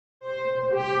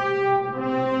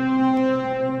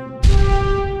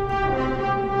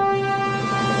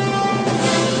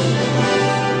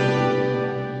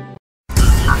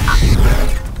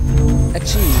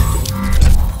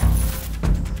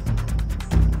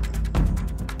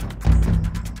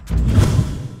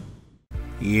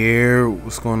Yeah,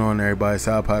 what's going on, everybody? It's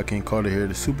iPodKingCarter here,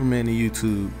 the Superman of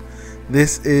YouTube.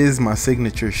 This is my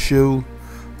signature shoe.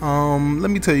 Let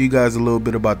me tell you guys a little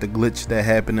bit about the glitch that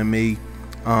happened to me.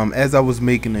 As I was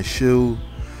making the shoe,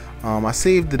 I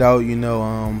saved it out,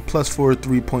 +4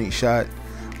 3-point shot.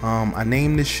 I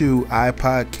named the shoe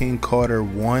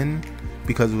iPodKingCarter 1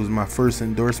 because it was my first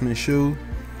endorsement shoe.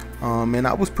 And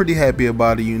I was pretty happy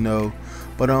about it,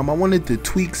 but I wanted to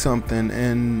tweak something,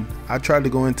 and I tried to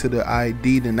go into the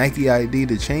Nike ID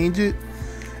to change it,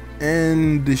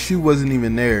 and the shoe wasn't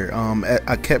even there.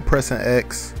 I kept pressing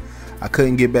X. I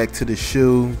couldn't get back to the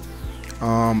shoe.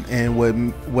 And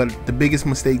what the biggest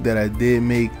mistake that I did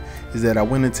make is that I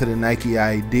went into the Nike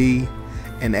ID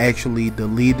and actually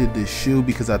deleted the shoe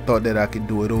because I thought that I could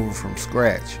do it over from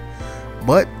scratch,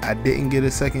 but I didn't get a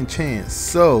second chance.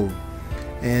 So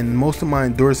in most of my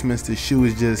endorsements, the shoe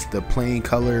is just the plain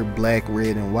color, black,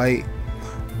 red, and white.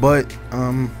 But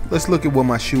let's look at what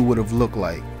my shoe would have looked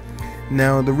like.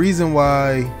 Now, the reason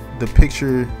why the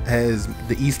picture has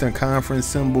the Eastern Conference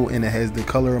symbol and it has the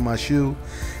color of my shoe,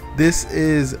 this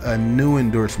is a new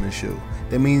endorsement shoe.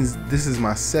 That means this is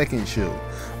my second shoe,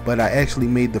 but I actually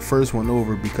made the first one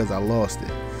over because I lost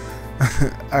it.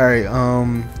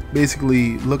 Alright,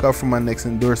 basically look out for my next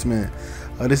endorsement.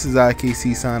 This is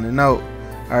IKC signing out.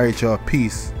 Alright, y'all,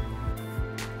 peace.